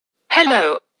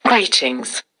Hello,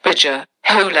 greetings,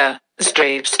 �𝔢𝔢𝔢𝔢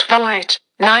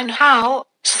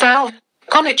𝔬𝔢𝔢𝔢𝔢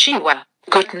konnichiwa,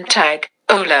 guten Tag,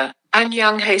 Ola,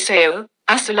 annyeonghaseyo,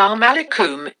 assalamu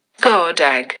alaikum,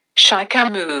 𝔠𝔬𝔻𝔢,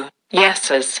 𝔕𝔬𝔻𝔢,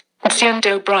 yeses,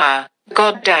 𝔬𝔬𝔻𝔢,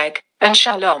 God dag, and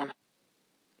shalom.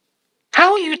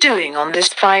 How are you doing on this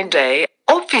fine day?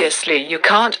 Obviously you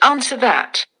can't answer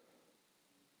that.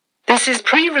 This is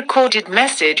pre-recorded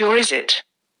message, or is it?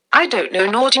 I don't know,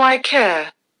 nor do I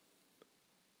care.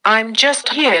 I'm just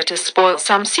here to spoil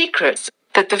some secrets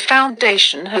that the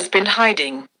Foundation has been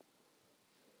hiding.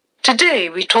 Today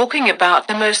we're talking about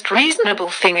the most reasonable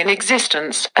thing in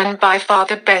existence, and by far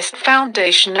the best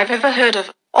foundation I've ever heard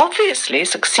of, obviously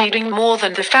succeeding more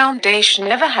than the Foundation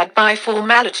ever had by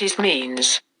formalities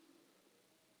means.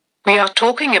 We are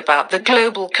talking about the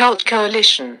Global Occult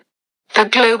Coalition. The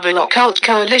Global Occult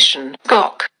Coalition,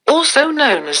 GOC, also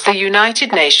known as the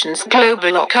United Nations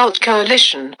Global Occult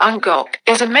Coalition, UNGOC,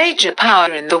 is a major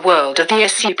power in the world of the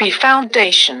SCP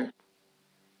Foundation.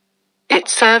 It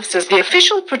serves as the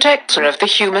official protector of the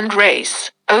human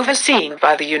race, overseen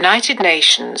by the United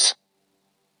Nations.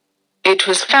 It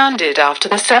was founded after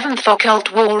the Seventh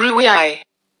Occult War.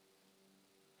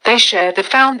 They share the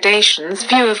Foundation's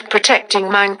view of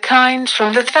protecting mankind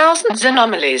from the thousands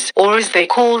anomalies, or as they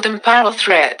call them, peril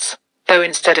threats, though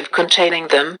instead of containing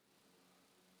them,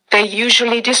 they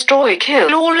usually destroy,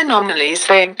 kill all anomalies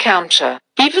they encounter,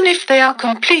 even if they are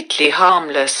completely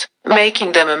harmless,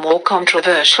 making them a more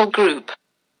controversial group.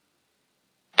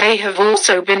 They have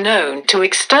also been known to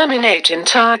exterminate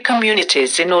entire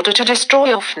communities in order to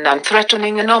destroy often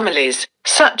unthreatening anomalies,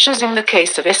 such as in the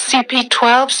case of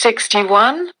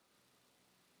SCP-1261.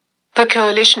 The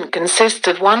coalition consists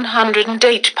of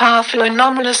 108 powerful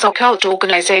anomalous occult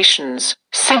organizations,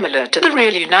 similar to the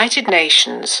real United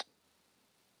Nations.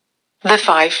 The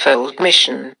five-fold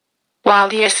mission. While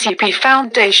the SCP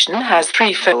Foundation has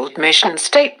threefold mission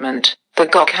statement, the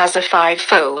GOC has a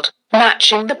five-fold,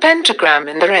 matching the pentagram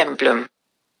in their emblem.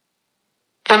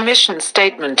 The mission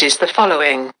statement is the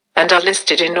following, and are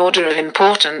listed in order of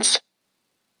importance.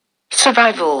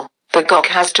 Survival. The GOC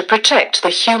has to protect the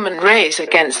human race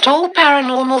against all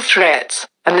paranormal threats,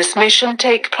 and this mission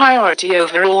take priority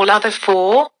over all other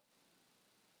four.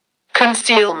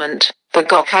 Concealment. The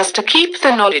GOC has to keep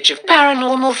the knowledge of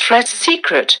paranormal threats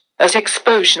secret, as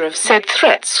exposure of said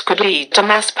threats could lead to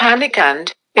mass panic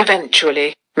and,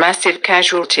 eventually, massive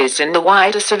casualties in the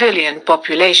wider civilian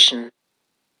population.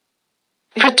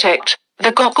 Protect.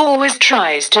 The GOC always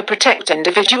tries to protect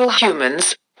individual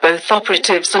humans, both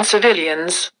operatives and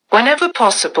civilians, whenever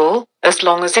possible, as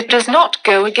long as it does not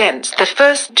go against the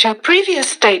first two previous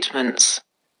statements.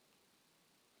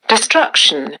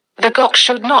 Destruction. The GOC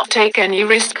should not take any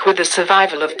risk with the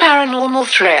survival of paranormal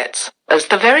threats, as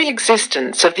the very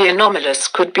existence of the anomalous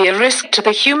could be a risk to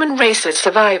the human race's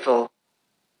survival.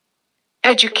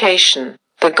 Education.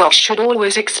 The GOC should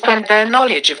always expand their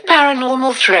knowledge of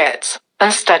paranormal threats,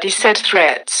 and study said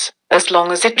threats, as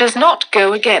long as it does not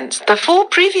go against the four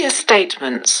previous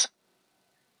statements.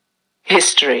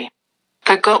 History.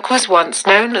 The GOC was once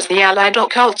known as the Allied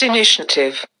Occult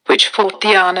Initiative, which fought the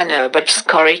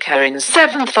Anahnobabskorika in the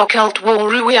Seventh Occult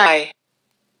War.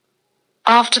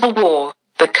 After the war,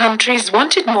 the countries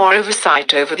wanted more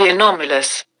oversight over the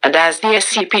anomalous, and as the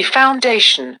SCP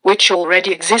Foundation, which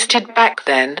already existed back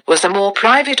then, was a more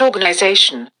private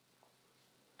organization,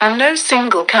 and no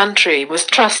single country was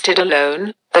trusted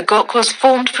alone, the GOC was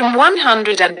formed from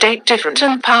 108 different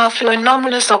and powerful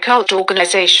anomalous occult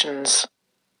organizations.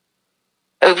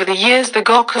 Over the years, the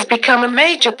GOC has become a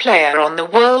major player on the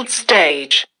world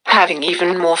stage, having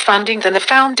even more funding than the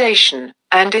Foundation,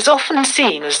 and is often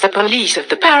seen as the police of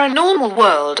the paranormal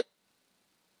world.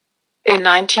 In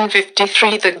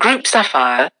 1953, the group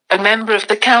Sapphire, a member of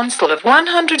the Council of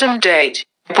 108,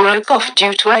 broke off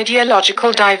due to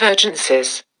ideological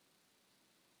divergences.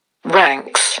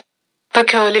 Ranks. The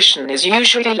coalition is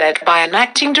usually led by an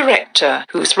acting director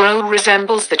whose role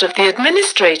resembles that of the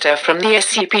administrator from the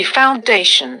SCP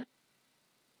Foundation.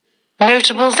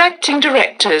 Notable acting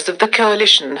directors of the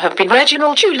coalition have been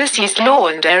Reginald Ulysses Law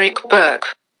and Eric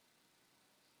Burke.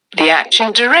 The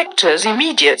acting director's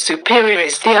immediate superior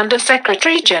is the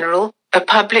Under-Secretary General, a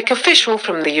public official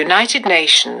from the United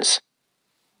Nations.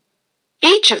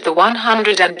 Each of the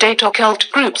 108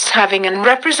 occult groups having a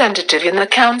representative in the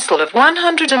Council of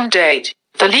 108,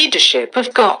 the leadership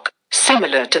of GOC,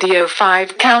 similar to the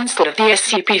O5 Council of the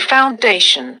SCP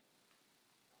Foundation.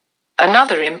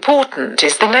 Another important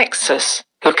is the Nexus,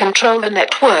 who control the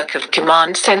network of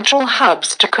command central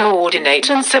hubs to coordinate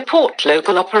and support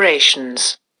local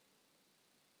operations.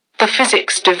 The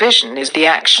Physics Division is the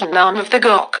action arm of the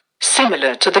GOC,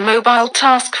 similar to the mobile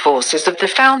task forces of the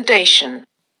Foundation.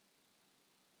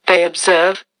 They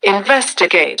observe,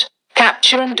 investigate,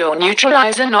 capture and/or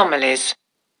neutralize anomalies.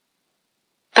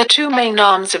 The two main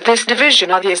arms of this division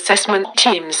are the assessment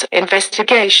teams,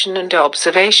 investigation and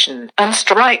observation, and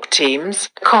strike teams,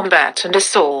 combat and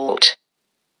assault.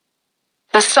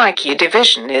 The Psyche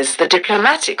division is the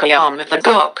diplomatic arm of the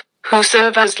𝔱𝔥𝔢𝔢𝔢, who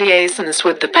serve as liaisons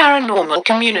with the paranormal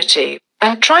community,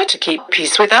 and try to keep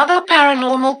peace with other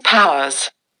paranormal powers.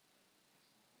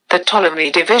 The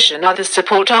Ptolemy division are the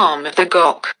support arm of the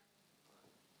𝔱𝔥𝔢𝔢𝔢.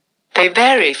 They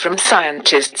vary from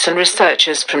scientists and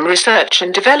researchers from research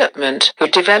and development who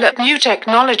develop new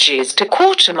technologies to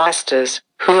quartermasters,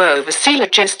 who oversee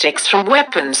logistics from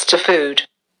weapons to food.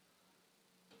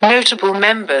 Notable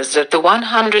members of the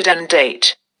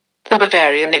 108. The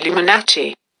Bavarian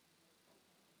Illuminati.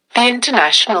 The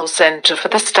International Center for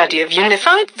the Study of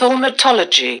Unified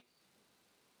Thaumatology.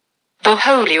 The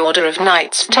Holy Order of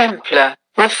Knights Templar,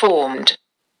 Reformed.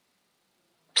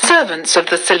 Servants of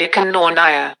the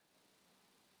𝔟𝔬𝔲𝔢𝔢.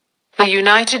 The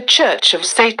United Church of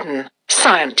Satan,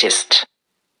 Scientist.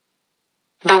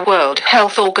 The World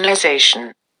Health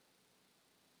Organization.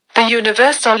 The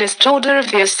Universalist Order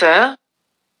of the 𝔱𝔥𝔢𝔢𝔢.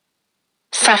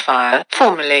 Sapphire,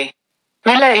 formerly.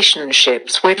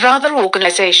 Relationships with other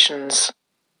organizations.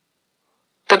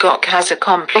 The 𝔱𝔥𝔢 has a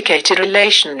complicated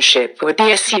relationship with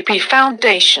the SCP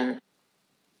Foundation.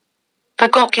 The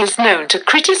𝔱𝔥𝔢 is known to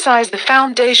criticize the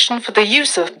Foundation for the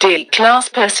use of D-class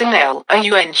personnel, a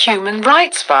UN human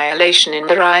rights violation in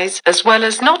their eyes, as well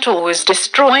as not always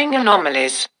destroying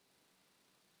anomalies.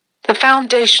 The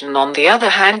Foundation, on the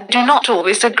other hand, do not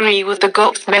always agree with the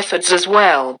𝔱𝔥𝔢's methods as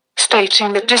well,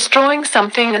 stating that destroying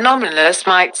something anomalous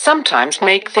might sometimes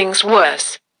make things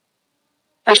worse.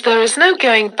 As there is no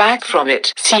going back from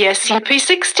it, see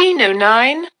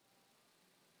SCP-1609.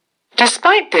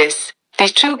 Despite this,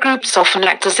 these two groups often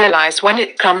act as allies when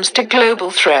it comes to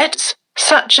global threats,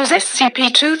 such as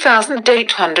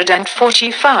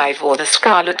SCP-2845 or the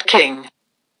Scarlet King.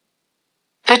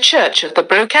 The Church of the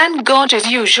Broken God is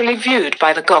usually viewed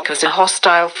by the 𝔱𝔥𝔢 as a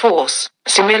hostile force,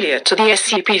 similar to the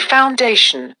SCP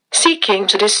Foundation, seeking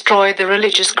to destroy the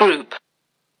religious group.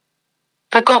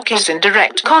 The 𝔱𝔥𝔢 is in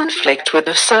direct conflict with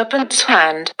the Serpent's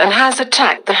Hand and has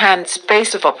attacked the Hand's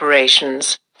base of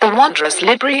operations, the Wanderer's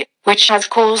Library, which has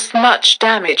caused much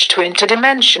damage to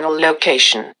interdimensional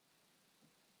location.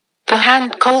 The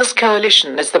Hand calls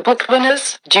coalition as the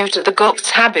bookburners due to the 𝔱𝔥𝔢's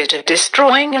habit of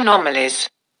destroying anomalies.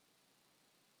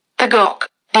 The 𝔱𝔥𝔢,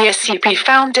 the SCP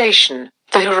Foundation,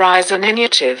 the Horizon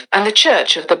Initiative, and the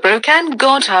Church of the Broken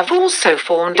God have also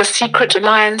formed a secret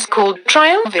alliance called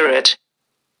Triumvirate.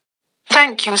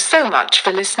 Thank you so much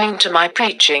for listening to my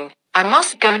preaching. I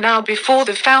must go now before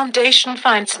the Foundation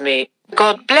finds me.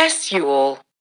 God bless you all.